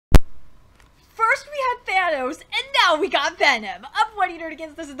overdose, and now we got Venom. Up, What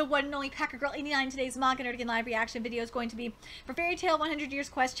Nerdigans, this is the one and only Packer Girl 89. Today's Manga Nerdigan live reaction video is going to be for Fairy Tail 100 Years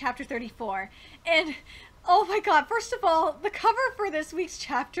Quest Chapter 34. And, oh my god, first of all, the cover for this week's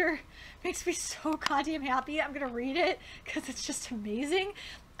chapter makes me so goddamn happy. I'm gonna read it, because it's just amazing.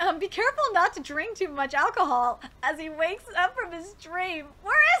 Be careful not to drink too much alcohol as he wakes up from his dream.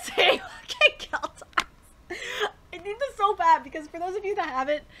 Where is he? Okay, Keltar. I need this so bad, because for those of you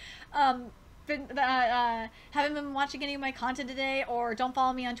that haven't been watching any of my content today or don't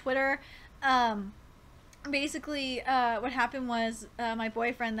follow me on Twitter, basically what happened was my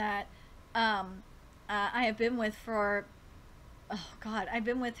boyfriend that I have been with for, oh god, I've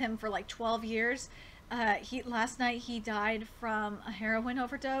been with him for like 12 years. Last night he died from a heroin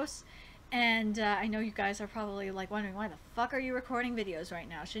overdose, and I know you guys are probably like wondering, why the fuck are you recording videos right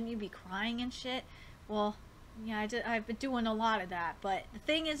now? Shouldn't you be crying and shit? Well, yeah, I've been doing a lot of that, but the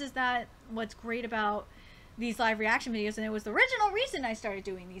thing is that what's great about these live reaction videos, and it was the original reason I started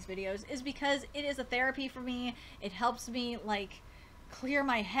doing these videos, is because it is a therapy for me. It helps me, like, clear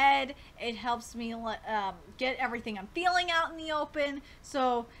my head. It helps me get everything I'm feeling out in the open.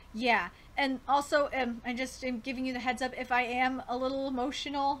 So, yeah. And also, I just am giving you the heads up, if I am a little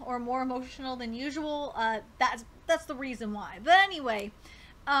emotional or more emotional than usual, that's the reason why. But anyway,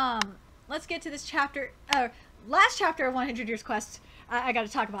 let's get to this chapter, last chapter of 100 Years Quest. I gotta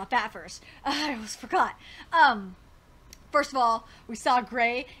talk about that first. I almost forgot. First of all, we saw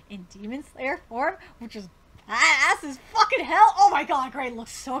Gray in Demon Slayer form, which is badass as fucking hell. Oh my god, Gray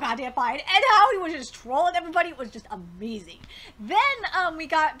looks so goddamn fine. And how he was just trolling everybody was just amazing. Then, we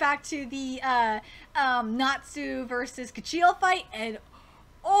got back to the, Natsu versus Kachil fight, and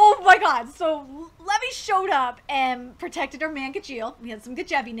oh my god, so Levy showed up and protected her man Kachil. We had some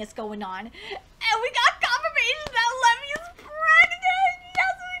Gajebbiness going on. And we got confirmation that Levy is pregnant!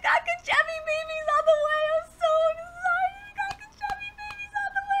 Yes, we got Gajebby babies on the way! I'm so excited! We got Gajebby babies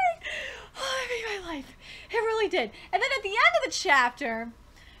on the way! Oh, it made my life. It really did. And then at the end of the chapter,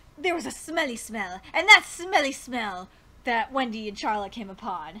 there was a smelly smell. And that smelly smell that Wendy and Charlotte came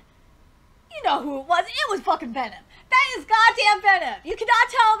upon, you know who it was. It was fucking Venom. That is goddamn Venom. You cannot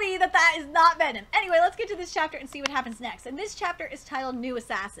tell me that that is not Venom. Anyway, let's get to this chapter and see what happens next. And this chapter is titled New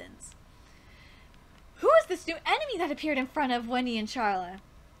Assassins. Who is this new enemy that appeared in front of Wendy and Charlotte?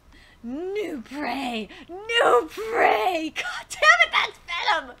 New prey. New prey. God damn it, that's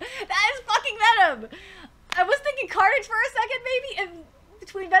Venom. That is fucking Venom. I was thinking Carnage for a second, maybe, and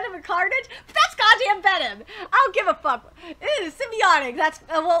between Venom and Carnage, but that's goddamn Venom. I don't give a fuck. It is symbiotic. That's,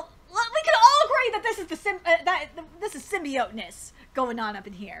 well, we can all agree that this is this is symbioteness going on up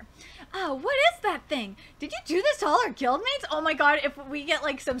in here. What is that thing? Did you do this to all our guildmates? Oh my god, if we get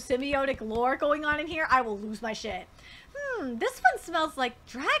like some symbiotic lore going on in here, I will lose my shit. This one smells like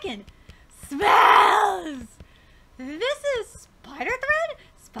dragon. Smells! This is spider thread?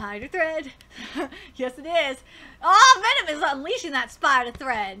 Spider thread. Yes, it is. Oh, Venom is unleashing that spider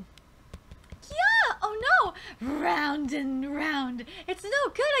thread. Yeah, oh no. Round and round. It's no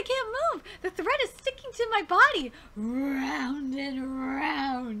good, I can't move. The thread is sticking to my body. Round and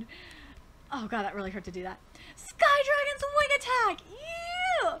round. Oh god, that really hurt to do that. Sky Dragon's wing attack.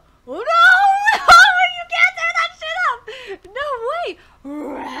 Yeah. Oh no. You can't tear that shit up. No way.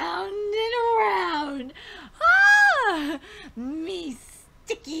 Round and round. Ah. Me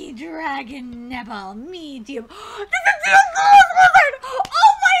sticky dragon nibble. Medium. This is the lizard.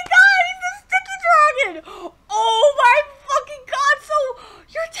 Oh my god, he's the sticky dragon. Oh my fucking god. So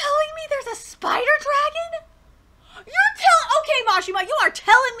you're telling me there's a spider dragon? Okay, Mashima, you are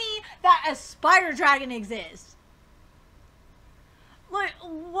telling me that a spider dragon exists. Like,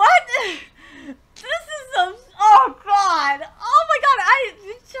 what? This is some, oh god. Oh my god,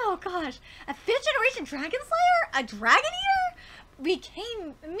 oh gosh. A 5th generation dragon slayer? A dragon eater? Me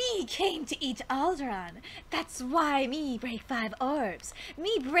came to eat Alderaan. That's why me break 5 orbs.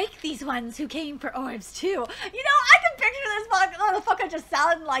 Me break these ones who came for orbs too. You know, I can picture this motherfucker just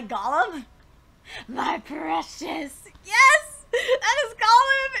sounding like Gollum. My precious. Yes! That is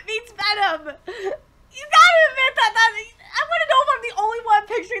Gollum meets Venom. You gotta admit that I wanna know if I'm the only one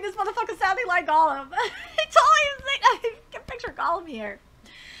picturing this motherfucker sounding like Gollum. It's all I can picture Gollum here.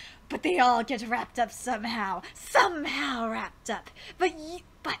 But they all get wrapped up somehow. Somehow wrapped up. But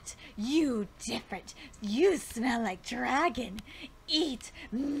you different. You smell like dragon. Eat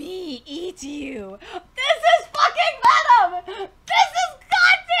me, eat you. This is fucking Venom! This is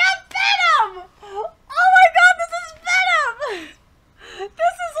goddamn Venom! Oh my god, this is Venom!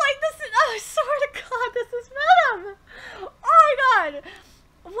 This is like, I swear to god, this is Venom! Oh my god!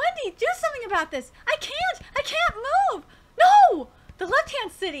 Wendy, do something about this! I can't move! No! The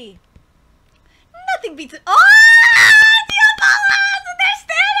left-hand city! Nothing beats it. Oh! Diabolos! And there's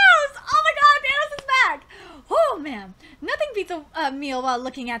Thanos! Oh my god, Thanos is back! Oh man, nothing beats a meal while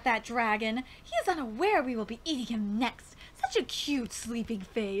looking at that dragon. He is unaware we will be eating him next. Such a cute sleeping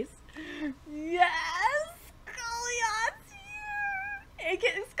face. Yes! Scollion's here!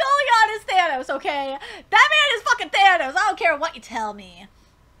 Scollion is Thanos, okay? That man is fucking Thanos. I don't care what you tell me.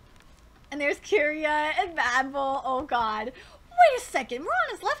 And there's Kyria and Mad Bull. Oh god. Wait a second. We're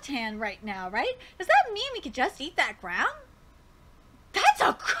on his left hand right now, right? Does that mean we could just eat that ground? That's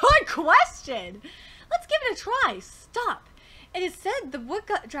a good question. Let's give it a try. Stop. It is said the wood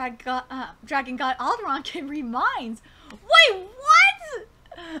dragon god Alderaan can read minds. Wait, what?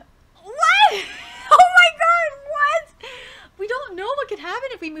 What? Oh my god, what? We don't know what could happen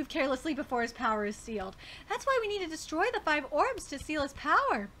if we move carelessly before his power is sealed. That's why we need to destroy the 5 orbs to seal his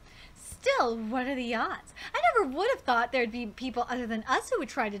power. Still, what are the odds? I never would have thought there'd be people other than us who would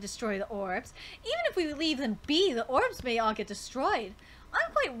try to destroy the orbs. Even if we leave them be, the orbs may all get destroyed.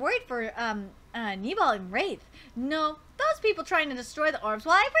 I'm quite worried for Nebal and Wraith. No, those people trying to destroy the orbs,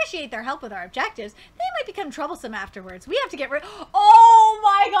 while I appreciate their help with our objectives, they might become troublesome afterwards. We have to get rid— Oh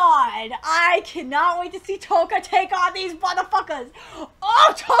my god! I cannot wait to see Toka take on these motherfuckers!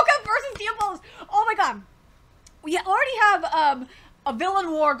 Oh, Toka versus Diabolos! Oh my god! We already have a villain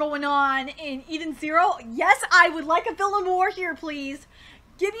war going on in Eden Zero. Yes, I would like a villain war here, please.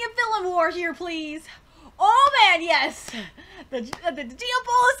 Give me a villain war here, please. Oh man, yes! The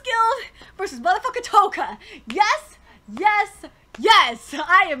Diabolos Guild versus motherfucking Toka. Yes, yes, yes!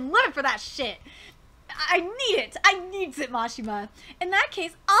 I am living for that shit. I need it. I needs it, Mashima. In that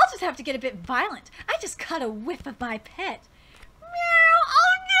case, I'll just have to get a bit violent. I just caught a whiff of my pet. Meow!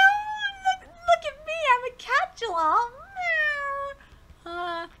 Oh no! Look at me! I'm a cat, Jalal.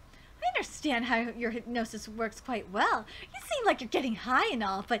 Meow! I understand how your hypnosis works quite well. You seem like you're getting high and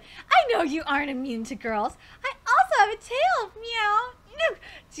all, but I know you aren't immune to girls. I also have a tail. Meow.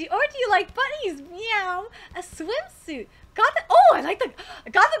 Or do you like bunnies? Meow. A swimsuit. Gothic. Oh, I like the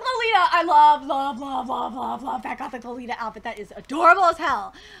Gothic Lolita. I love that Gothic Lolita outfit. That is adorable as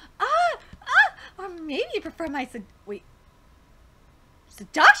hell. Or maybe you prefer my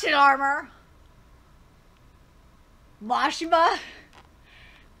seduction armor. Mashima.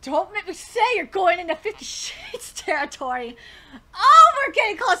 Don't make me say you're going into 50 Shades territory. Oh, we're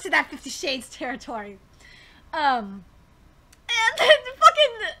getting close to that 50 Shades territory. And then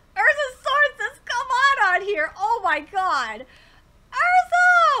fucking Urza's sword says, come on here. Oh my god.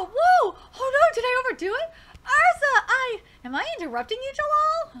 Urza! Whoa! Oh no, did I overdo it? Urza, am I interrupting you,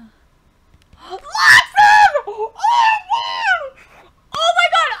 Jalal? Loxus! Oh no! Oh my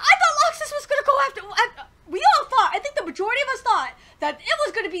god, I thought Loxus was gonna go after— we all thought, I think the majority of us thought that it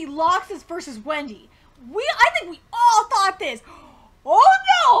was going to be Loxus versus Wendy. I think we all thought this. Oh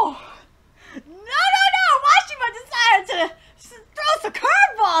no! No! Mashima decided to throw us a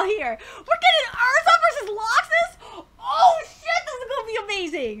curveball here. We're getting Urza versus Loxus? Oh shit, this is going to be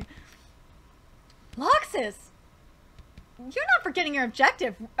amazing. Loxus, you're not forgetting your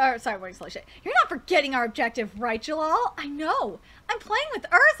objective. Sorry, what did I say? You're not forgetting our objective, right, Jalal? I know. I'm playing with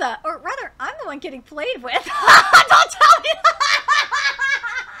Urza, or rather, I'm the one getting played with. Don't tell me!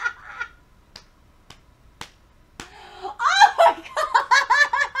 Oh my god!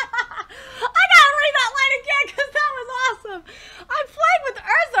 I gotta read that line again because that was awesome. I'm playing with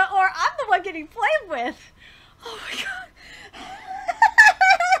Urza, or I'm the one getting played with. Oh my god.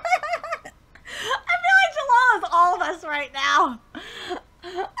 I feel like Jalal is all of us right now. I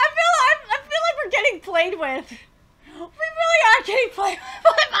feel like we're getting played with. We really are getting played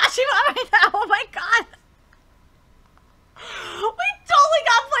by Mashima right now. Oh my god. We totally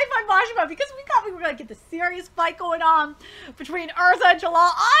got played by Mashima because we thought we were going to get the serious fight going on between Urza and Jalal.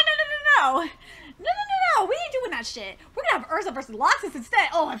 Oh, no. No. We ain't doing that shit. We're going to have Urza versus Loxus instead.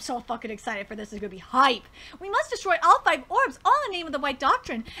 Oh, I'm so fucking excited for this. It's going to be hype. We must destroy all 5 orbs, all in the name of the White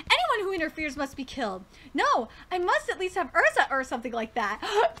Doctrine. Anyone who interferes must be killed. No, I must at least have Urza or something like that.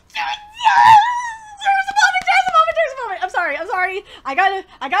 There's a moment. I'm sorry. I gotta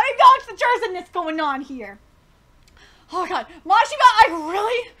acknowledge the Jersey-ness going on here. Oh my god. Mashima, I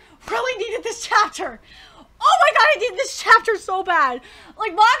really needed this chapter. Oh my god, I needed this chapter so bad.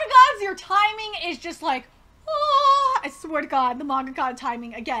 Like, Manga Gods, your timing is just like, oh, I swear to god, the Manga God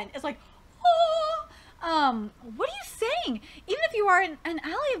timing, again, is like, oh. What are you saying? Even if you are an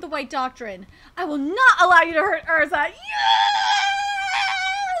ally of the White Doctrine, I will not allow you to hurt Urza.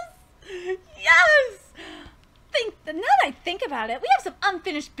 Yes! Now that I think about it, we have some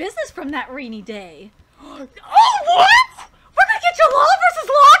unfinished business from that rainy day. Oh, what? We're gonna get Jalal versus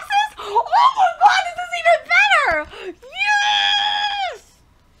Loxus? Oh my god, this is even better! Yes!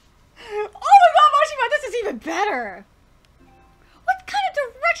 Oh my god, better. What kind of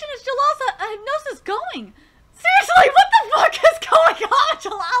direction is Jalal's hypnosis going? Seriously, what the fuck is going on with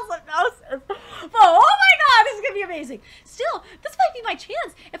Jalal's hypnosis? Oh my god, this is gonna be amazing. Still, this might be my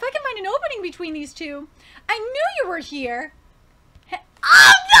chance. If I can find an opening between these two. I knew you were here.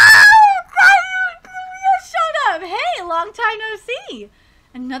 Oh no! Karia showed up. Hey, long time no see.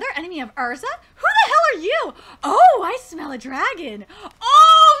 Another enemy of Urza? Who the hell are you? Oh, I smell a dragon.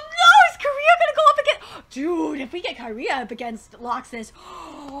 Oh no, is Karia gonna go up again? Dude, if we get Karia up against Loxus.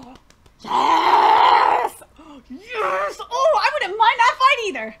 Yes! Yes! Oh, I wouldn't mind that fight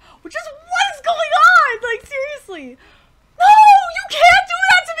either. Just what is going on? Like, seriously. No, you can't do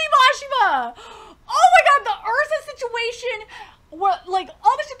that to me, Mashima! Oh my god, the Urza situation, what, like,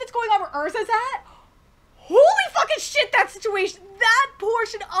 all the shit that's going on where Urza's at, holy fucking shit, that situation, that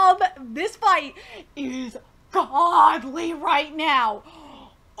portion of this fight is godly right now.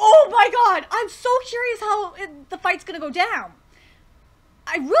 Oh my god, I'm so curious how the fight's gonna go down.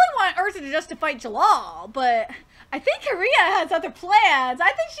 I really want Urza to just to fight Jalal, but I think Karia has other plans.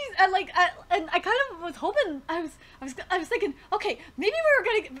 I think she's and I kind of was hoping. I was thinking, okay, maybe we were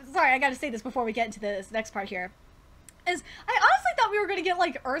gonna. Sorry, I got to say this before we get into this next part here. Is I honestly thought we were gonna get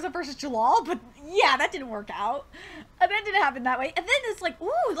like Urza versus Jalal, but yeah, that didn't work out. And that didn't happen that way. And then it's like,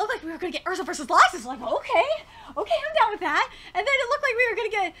 ooh, it looked like we were gonna get Urza versus Loxus. Like, okay, I'm down with that. And then it looked like we were gonna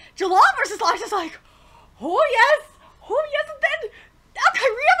get Jalal versus Loxus. Like, oh yes, and then.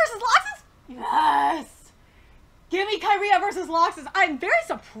 Kyria versus Loxus? Yes! Give me Kyria versus Loxus. I'm very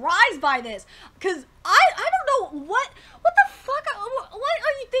surprised by this. Because I don't know what the fuck, what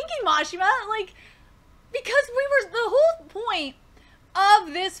are you thinking, Mashima? Like, because the whole point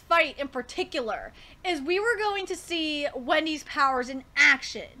of this fight in particular is we were going to see Wendy's powers in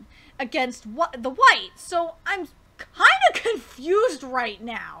action against the White. So I'm kind of confused right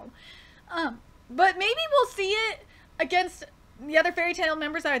now. But maybe we'll see it against the other Fairy Tail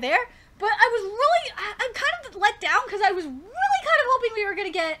members that are there, but I'm kind of let down because I was really kind of hoping we were going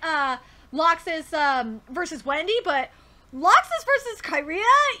to get Loxus versus Wendy, but Loxus versus Kyria,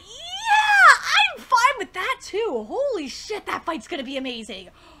 yeah, I'm fine with that too. Holy shit, that fight's going to be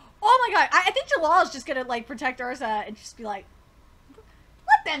amazing. Oh my god, I think Jalal is just going to like protect Urza and just be like,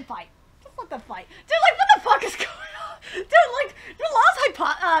 let them fight. Just let them fight. Dude, like, what the fuck is going on? Dude, like,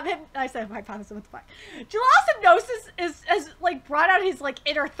 I said hypothesis, what the fuck? Jalal's hypnosis has like brought out his like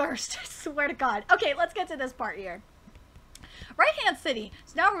inner thirst. I swear to God. Okay, let's get to this part here. Right Hand City.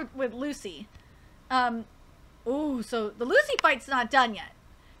 So now we're with Lucy. Ooh, so the Lucy fight's not done yet.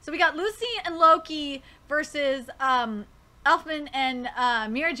 So we got Lucy and Loki versus Elfman and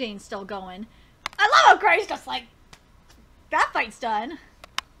Mira Jane still going. I love how Gray's just like, that fight's done.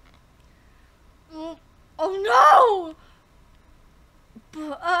 Oh no!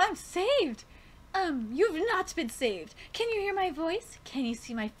 I'm saved. You've not been saved. Can you hear my voice? Can you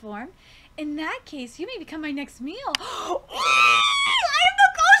see my form? In that case, you may become my next meal. I am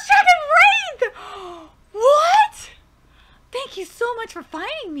the Ghost Dragon Wraith! What? Thank you so much for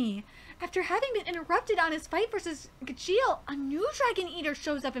finding me. After having been interrupted on his fight versus Gachil, a new Dragon Eater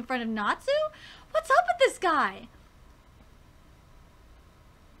shows up in front of Natsu? What's up with this guy?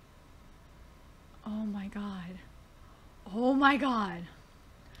 Oh my god. Oh my god.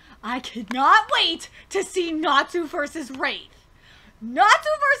 I cannot wait to see Natsu versus Wraith. Natsu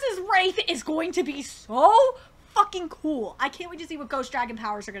versus Wraith is going to be so fucking cool. I can't wait to see what Ghost Dragon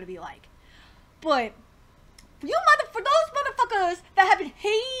powers are going to be like. But for those motherfuckers that have been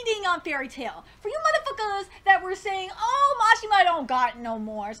hating on Fairy Tail, for you motherfuckers that were saying, oh, Mashima don't got no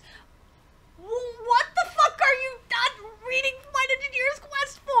mores, what the fuck are you not reading One Hundred Years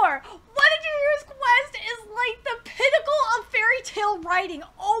Quest for? 100 Years Quest is like the pinnacle of Fairy Tail writing.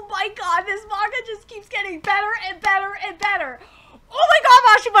 Oh my god, this manga just keeps getting better and better and better. Oh my god,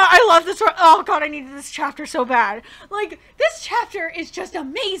 Mashima, I love this. Oh god, I needed this chapter so bad. Like, this chapter is just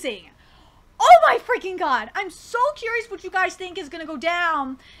amazing. Oh my freaking god. I'm so curious what you guys think is gonna go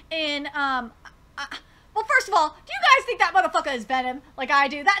down in, well, first of all, do you guys think that motherfucker is Venom? Like I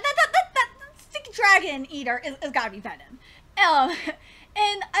do. That Sticky Dragon Eater is gotta be Venom.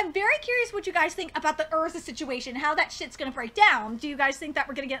 And I'm very curious what you guys think about the Urza situation, how that shit's gonna break down. Do you guys think that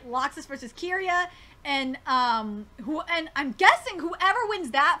we're gonna get Loxus versus Kyria? And I'm guessing whoever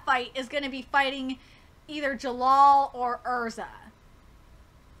wins that fight is gonna be fighting either Jalal or Urza.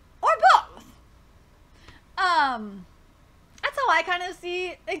 Or both. That's how I kind of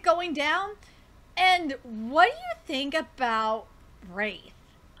see it going down. And what do you think about Wraith?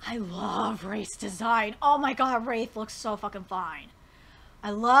 I love Wraith's design. Oh my god, Wraith looks so fucking fine.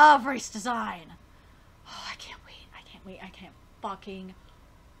 I love Wraith's design. Oh, I can't wait. I can't fucking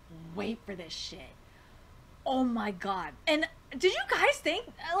wait for this shit. Oh my god. And did you guys think,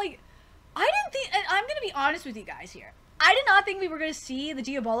 like, I didn't think, and I'm gonna be honest with you guys here. I did not think we were gonna see the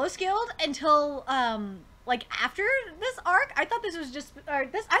Diabolos Guild until, like, after this arc. I thought this was just, I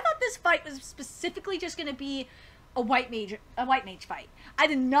thought this fight was specifically just gonna be a white mage fight. I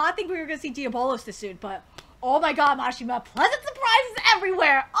did not think we were gonna see Diabolos this soon, but oh my god, Mashima, pleasant surprises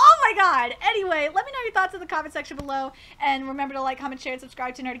everywhere! Oh my god! Anyway, let me know your thoughts in the comment section below, and remember to like, comment, share, and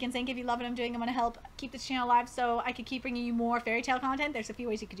subscribe to Nerdigans Inc. If you love what I'm doing, I'm going to help keep this channel alive so I can keep bringing you more fairy tale content. There's a few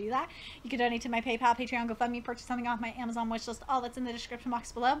ways you could do that. You can donate to my PayPal, Patreon, GoFundMe, purchase something off my Amazon wishlist, all that's in the description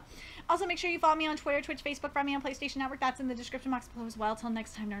box below. Also, make sure you follow me on Twitter, Twitch, Facebook, find me on PlayStation Network, that's in the description box below as well. Till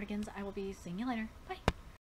next time, Nerdigans, I will be seeing you later. Bye!